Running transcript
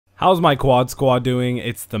How's my quad squad doing?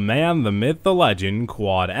 It's the man, the myth, the legend,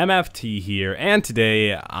 Quadmft here, and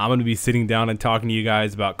today I'm going to be sitting down and talking to you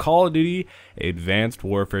guys about Call of Duty Advanced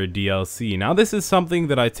Warfare DLC. Now this is something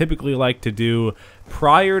that I typically like to do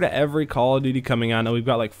prior to every Call of Duty coming out. Now we've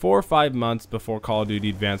got like 4 or 5 months before Call of Duty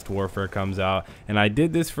Advanced Warfare comes out, and I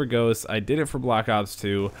did this for Ghosts, I did it for Black Ops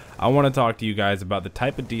 2. I want to talk to you guys about the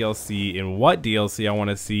type of DLC and what DLC I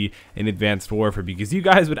want to see in Advanced Warfare, because you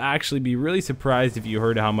guys would actually be really surprised if you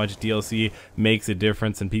heard how much DLC makes a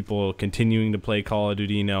difference in people continuing to play Call of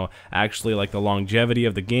Duty. You know, actually like the longevity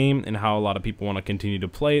of the game and how a lot of people want to continue to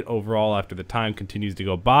play it overall after the time continues to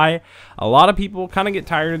go by. A lot of people kind of get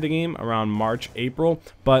tired of the game around March, April,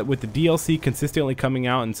 but with the DLC consistently coming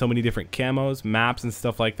out in so many different camos, maps, and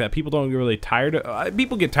stuff like that, people don't get really tired of,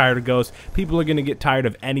 people get tired of Ghosts. People are going to get tired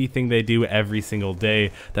of anything they do every single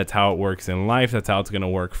day. That's how it works in life. That's how it's going to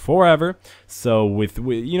work forever. So with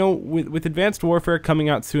Advanced Warfare coming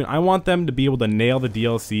out soon, I want them to be able to nail the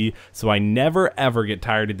DLC so I never ever get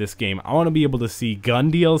tired of this game. I want to be able to see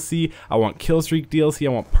gun DLC, I want Killstreak DLC, I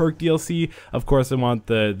want Perk DLC, of course I want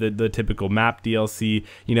the typical map DLC.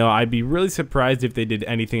 You know, I'd be really surprised if they did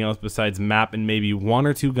anything else besides map and maybe 1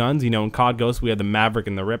 or 2 guns. You know, in COD Ghosts we had the Maverick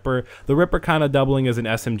and the Ripper. The Ripper kind of doubling as an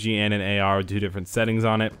SMG and an AR with 2 different settings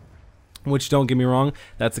on it. Which, don't get me wrong,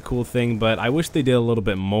 that's a cool thing, but I wish they did a little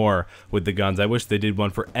bit more with the guns. I wish they did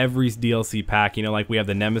one for every DLC pack. You know, like we have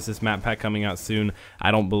the Nemesis map pack coming out soon.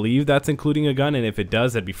 I don't believe that's including a gun, and if it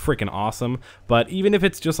does, that'd be freaking awesome. But even if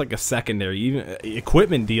it's just like a secondary, even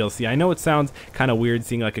equipment DLC, I know it sounds kind of weird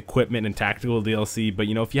seeing like equipment and tactical DLC, but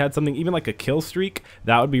you know, if you had something even like a Killstreak,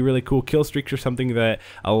 that would be really cool. Killstreaks are something that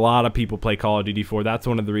a lot of people play Call of Duty for. That's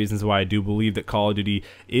one of the reasons why I do believe that Call of Duty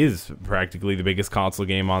is practically the biggest console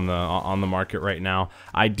game on the market right now.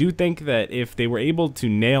 I do think that if they were able to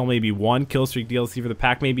nail maybe 1 Killstreak DLC for the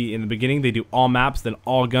pack, maybe in the beginning they do all maps, then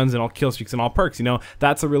all guns and all Killstreaks and all perks, you know,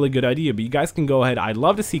 that's a really good idea. But you guys can go ahead. I'd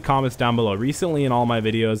love to see comments down below. Recently in all my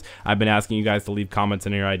videos I've been asking you guys to leave comments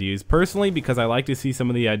on your ideas personally, because I like to see some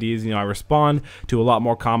of the ideas. You know, I respond to a lot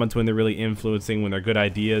more comments when they're really influencing, when they're good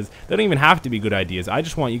ideas. They don't even have to be good ideas. I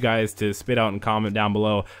just want you guys to spit out and comment down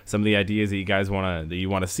below some of the ideas that you guys want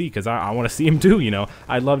to see, because I want to see them too. You know,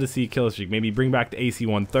 I'd love to see Killstreak. Maybe bring back the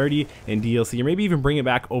AC-130 in DLC, or maybe even bring it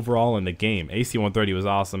back overall in the game. AC-130 was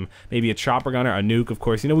awesome. Maybe a chopper gunner, a nuke, of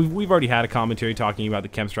course. You know, we've already had a commentary talking about the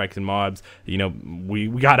chem strikes and mobs. You know, we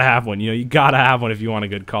gotta have one. You know, you gotta have one if you want a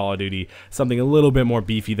good Call of Duty. Something a little bit more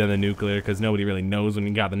beefy than the nuclear, because nobody really knows when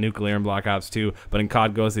you got the nuclear in Black Ops 2. But in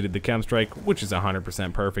COD Ghosts they did the chem strike, which is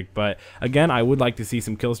 100% perfect. But again, I would like to see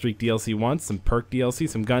some Killstreak DLC once, some Perk DLC,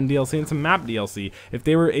 some gun DLC, and some map DLC. If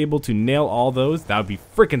they were able to nail all those, that would be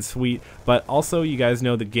freaking sweet. But also, you guys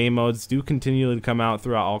know that game modes do continually come out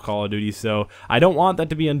throughout all Call of Duty, so I don't want that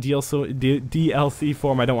to be in DLC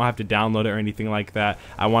form. I don't want to have to download it or anything like that.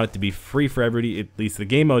 I want it to be free for everybody, at least the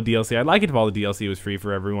game mode DLC. I'd like it if all the DLC was free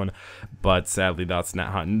for everyone, but sadly that's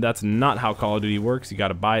not how Call of Duty works. You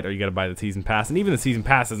gotta buy it, or you gotta buy the season pass, and even the season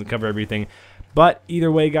pass doesn't cover everything. But either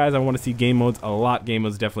way, guys, I want to see game modes a lot. Game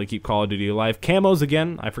modes definitely keep Call of Duty alive. Camos,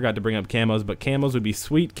 again, I forgot to bring up camos, but camos would be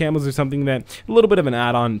sweet. Camos are something that, a little bit of an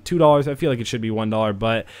add-on, $2. I feel like it should be $1,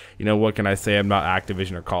 but, you know, what can I say? I'm not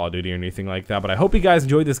Activision or Call of Duty or anything like that. But I hope you guys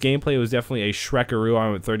enjoyed this gameplay. It was definitely a Shrekaroo. I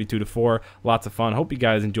went 32-4. Lots of fun. Hope you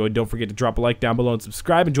guys enjoyed. Don't forget to drop a like down below and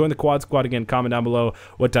subscribe and join the Quad Squad. Again, comment down below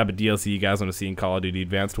what type of DLC you guys want to see in Call of Duty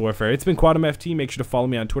Advanced Warfare. It's been Quadmft. Make sure to follow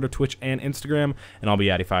me on Twitter, Twitch, and Instagram, and I'll be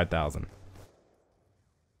Addy 5000.